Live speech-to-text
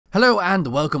Hello and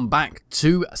welcome back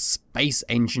to Space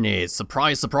Engineers.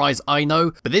 Surprise, surprise, I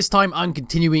know, but this time I'm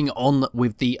continuing on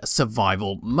with the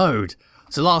survival mode.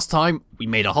 So last time we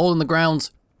made a hole in the ground,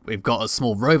 we've got a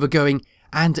small rover going,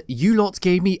 and you lot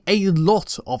gave me a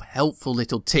lot of helpful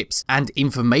little tips and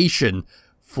information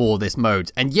for this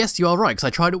mode. And yes, you are right, because I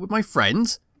tried it with my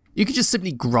friends. You could just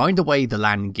simply grind away the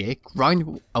landing gear,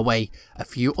 grind away a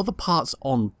few of the parts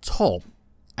on top,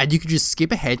 and you could just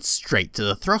skip ahead straight to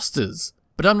the thrusters.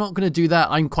 But I'm not going to do that.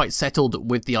 I'm quite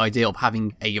settled with the idea of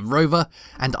having a rover,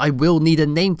 and I will need a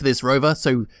name for this rover,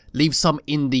 so leave some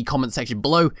in the comment section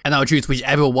below, and I'll choose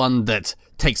whichever one that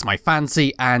takes my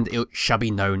fancy, and it shall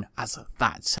be known as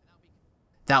that.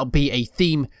 That'll be a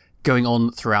theme going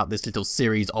on throughout this little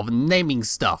series of naming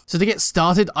stuff. So to get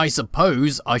started, I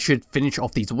suppose I should finish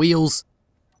off these wheels.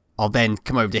 I'll then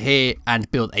come over to here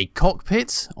and build a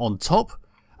cockpit on top.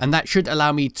 And that should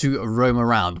allow me to roam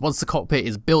around. Once the cockpit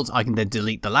is built, I can then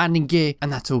delete the landing gear,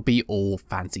 and that will be all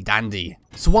fancy dandy.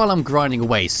 So while I'm grinding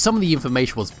away, some of the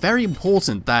information was very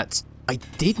important that I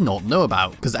did not know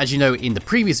about. Because as you know, in the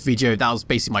previous video, that was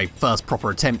basically my first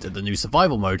proper attempt at the new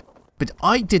survival mode. But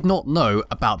I did not know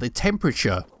about the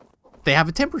temperature. They have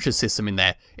a temperature system in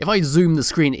there. If I zoom the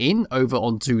screen in over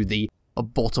onto the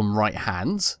bottom right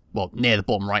hand, well, near the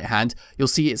bottom right hand, you'll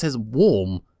see it says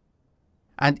warm.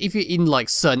 And if you're in like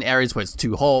certain areas where it's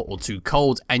too hot or too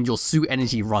cold and your suit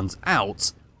energy runs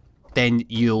out, then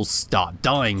you'll start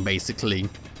dying basically.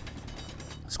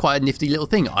 It's quite a nifty little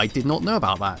thing. I did not know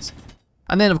about that.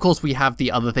 And then of course we have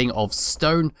the other thing of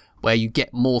stone, where you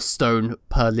get more stone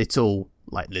per little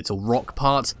rock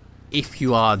part if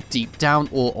you are deep down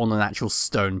or on an actual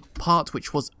stone part,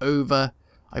 which was over,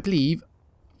 I believe,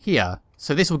 here.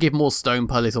 So this will give more stone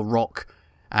per little rock,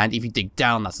 and if you dig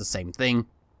down, that's the same thing.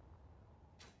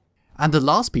 And the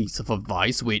last piece of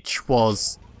advice, which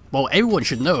was, well, everyone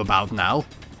should know about now,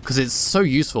 because it's so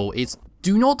useful, is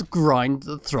do not grind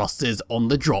the thrusters on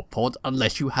the drop pod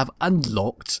unless you have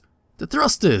unlocked the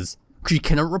thrusters, because you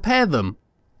cannot repair them,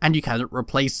 and you cannot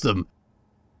replace them.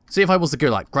 So if I was to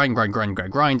go like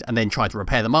grind, and then try to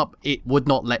repair them up, it would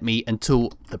not let me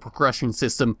until the progression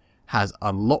system has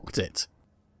unlocked it.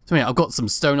 So yeah, I've got some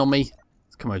stone on me.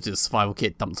 Let's come over to the survival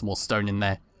kit, dump some more stone in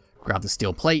there. Grab the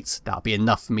steel plates, that'll be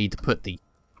enough for me to put the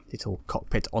little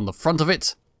cockpit on the front of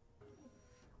it.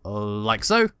 Like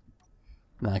so.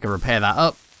 Then I can repair that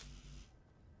up.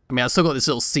 I mean, I've still got this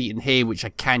little seat in here which I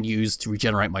can use to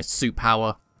regenerate my suit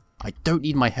power. I don't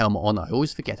need my helmet on, I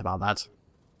always forget about that.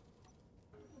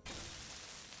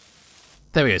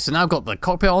 There we go, so now I've got the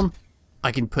cockpit on.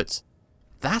 I can put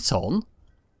that on.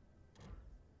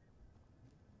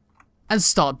 And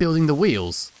start building the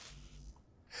wheels.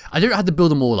 I don't have to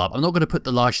build them all up. I'm not going to put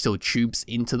the large steel tubes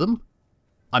into them.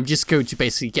 I'm just going to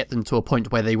basically get them to a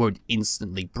point where they won't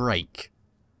instantly break.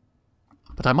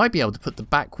 But I might be able to put the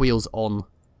back wheels on.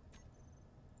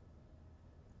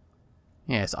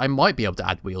 Yes, I might be able to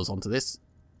add wheels onto this.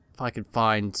 If I can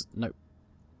find... no.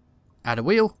 Add a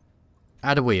wheel.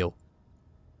 Add a wheel.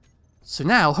 So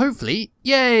now, hopefully...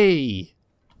 yay!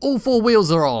 All four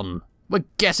wheels are on. We're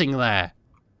getting there.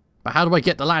 But how do I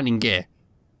get the landing gear?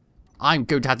 I'm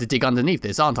going to have to dig underneath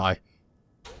this, aren't I?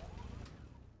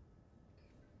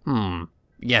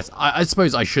 Yes, I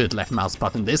suppose I should have left mouse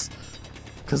button this,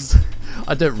 because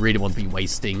I don't really want to be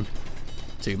wasting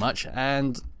too much.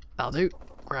 And that'll do.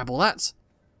 Grab all that.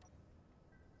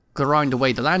 Grind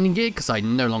away the landing gear, because I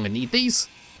no longer need these.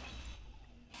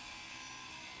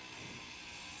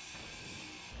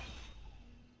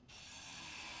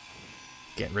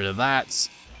 Get rid of that.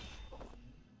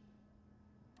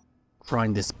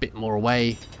 Grind this bit more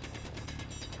away.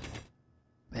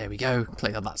 There we go.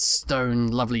 Collect all that stone.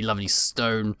 Lovely, lovely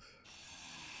stone.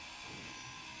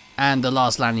 And the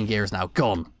last landing gear is now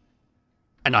gone.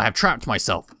 And I have trapped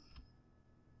myself.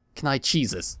 Can I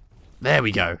cheese this? There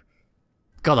we go.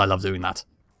 God, I love doing that.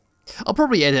 I'll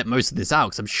probably edit most of this out,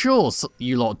 because I'm sure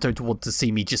you lot don't want to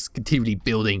see me just continually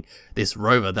building this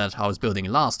rover that I was building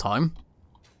last time.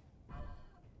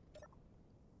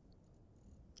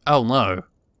 Oh no.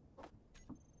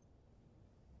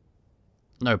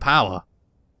 No power.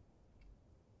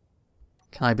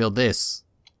 Can I build this?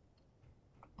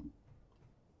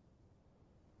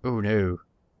 Oh no.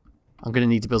 I'm going to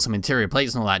need to build some interior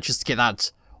plates and all that just to get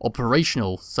that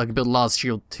operational so I can build large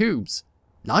steel tubes.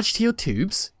 Large steel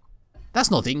tubes?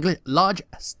 That's not English. Large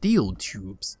steel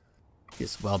tubes.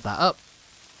 Just weld that up.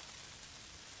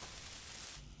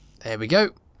 There we go.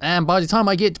 And by the time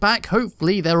I get back,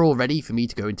 hopefully they're all ready for me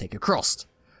to go and take across.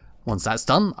 Once that's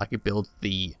done, I can build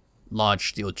the large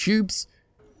steel tubes.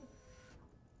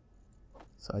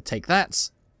 So I take that,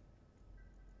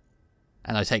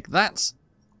 and I take that,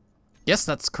 Yes,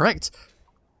 that's correct.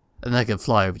 And I can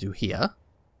fly over to here.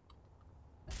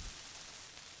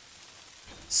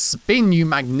 Spin, you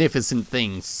magnificent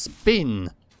thing. Spin.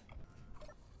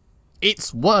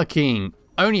 It's working.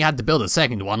 Only had to build a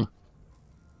second one.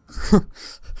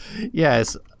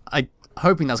 Yes, I'm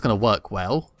hoping that's going to work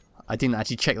well. I didn't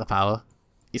actually check the power.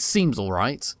 It seems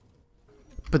alright.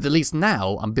 But at least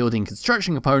now I'm building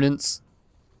construction components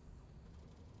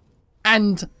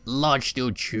and large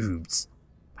steel tubes.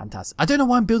 Fantastic. I don't know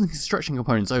why I'm building construction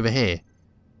components over here.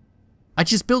 I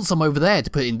just built some over there to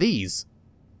put in these.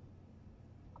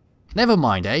 Never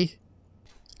mind, eh?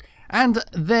 And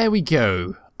there we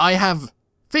go. I have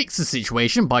fixed the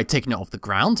situation by taking it off the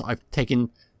ground. I've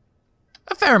taken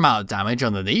a fair amount of damage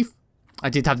underneath. I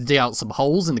did have to dig out some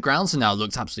holes in the ground, so now it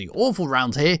looks absolutely awful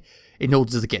around here in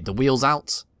order to get the wheels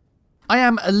out. I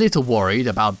am a little worried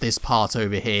about this part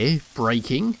over here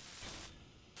breaking,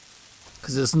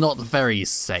 because it's not very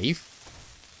safe.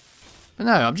 But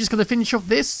no, I'm just going to finish off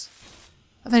this,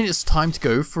 and then it's time to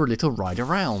go for a little ride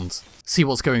around. See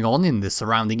what's going on in the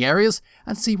surrounding areas,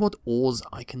 and see what ores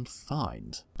I can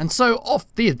find. And so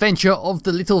off the adventure of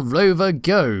the little rover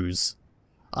goes.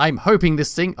 I'm hoping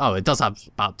this thing... Oh, it does have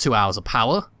about 2 hours of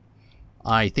power.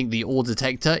 I think the ore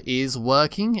detector is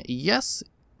working. Yes.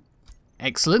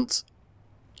 Excellent.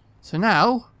 So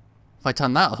now, if I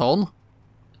turn that on,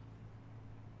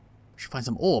 we should find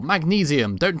some ore.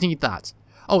 Magnesium. Don't need that.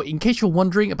 Oh, in case you're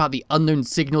wondering about the unknown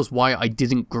signals why I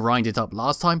didn't grind it up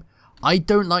last time, I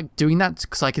don't like doing that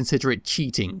because I consider it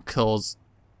cheating. Because,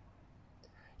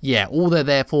 yeah, all they're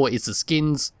there for is the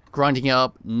skins. Grinding it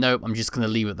up, nope, I'm just going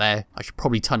to leave it there. I should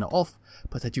probably turn it off,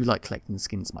 but I do like collecting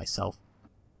skins myself.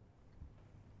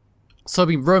 So I've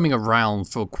been roaming around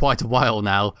for quite a while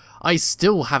now. I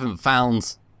still haven't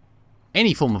found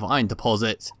any form of iron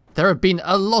deposit. There have been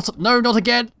a lot of... No, not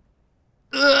again!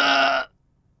 Ugh!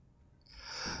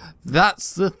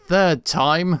 That's the third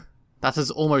time that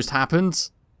has almost happened.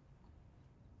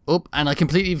 Oh, and I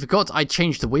completely forgot I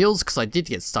changed the wheels because I did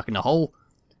get stuck in a hole.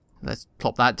 Let's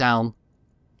plop that down.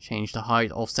 Change the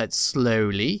height offset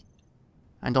slowly,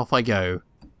 and off I go.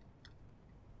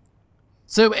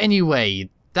 So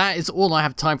anyway, that is all I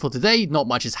have time for today. Not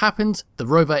much has happened. The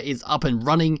rover is up and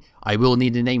running. I will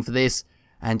need a name for this,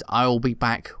 and I will be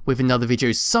back with another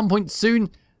video some point soon,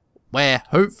 where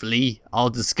hopefully I'll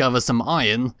discover some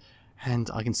iron, and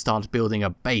I can start building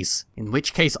a base, in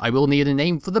which case I will need a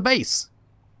name for the base.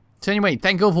 So anyway,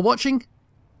 thank you all for watching.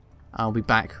 I'll be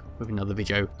back with another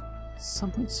video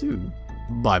some point soon.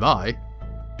 Bye bye.